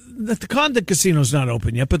 The Condon Casino's not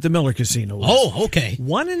open yet, but the Miller Casino is. Oh, okay.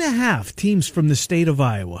 1.5 teams from the state of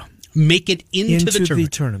Iowa make it into the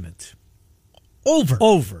tournament.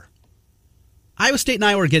 Over. Iowa State and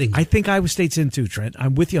Iowa are getting there. I think Iowa State's in too, Trent.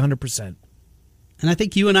 I'm with you 100%. And I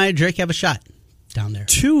think you and I, Drake, have a shot down there.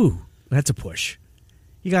 2. That's a push.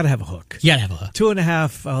 You got to have a hook. You got to have a hook.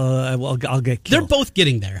 2.5, I'll get killed. They're both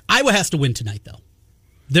getting there. Iowa has to win tonight, though.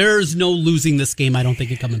 There's no losing this game. I don't think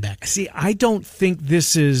you're coming back. See, I don't think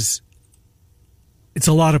this is It's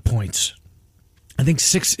a lot of points. I think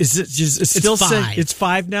 6 is it just it's still 5. It's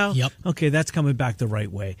 5 now? Yep. Okay, that's coming back the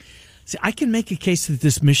right way. See, I can make a case that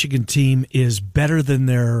this Michigan team is better than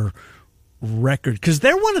their record because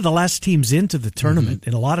they're one of the last teams into the tournament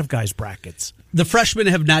in a lot of guys' brackets. The freshmen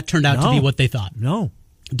have not turned out to be what they thought. No.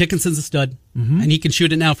 Dickinson's a stud, and he can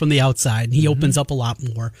shoot it now from the outside, and he opens up a lot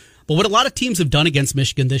more. But what a lot of teams have done against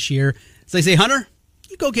Michigan this year is they say, Hunter,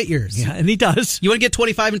 you go get yours. Yeah, and he does. You want to get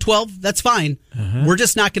 25 and 12? That's fine. We're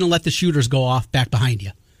just not going to let the shooters go off back behind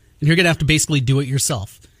you. And you're going to have to basically do it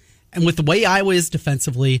yourself. And with the way Iowa is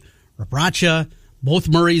defensively, Rabracha, both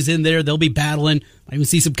Murray's in there. They'll be battling. I even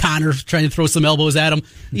see some Connors trying to throw some elbows at him.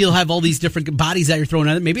 You'll have all these different bodies that you're throwing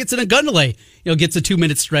at it. Maybe it's in a Gundelay. Gets a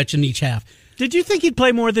 2-minute stretch in each half. Did you think he'd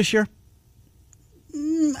play more this year?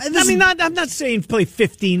 I'm not saying play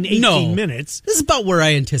 15, 18 minutes. This is about where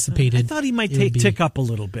I anticipated. I thought he might tick up a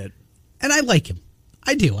little bit. And I like him.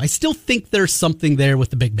 I do. I still think there's something there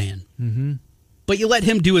with the big man. Mm-hmm. But you let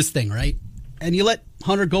him do his thing, right? And you let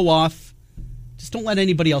Hunter go off. Just don't let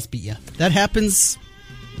anybody else beat you. That happens.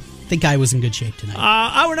 I think I was in good shape tonight.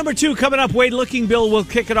 Hour number 2 coming up. Wade Looking Bill will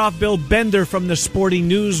kick it off. Bill Bender from the Sporting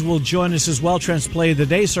News will join us as well. Transplay of the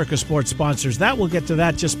Day, Circus Sports sponsors. We'll get to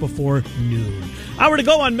that just before noon. Hour to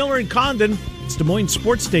go on Miller and Condon. It's Des Moines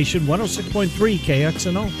Sports Station, 106.3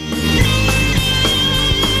 KXNO.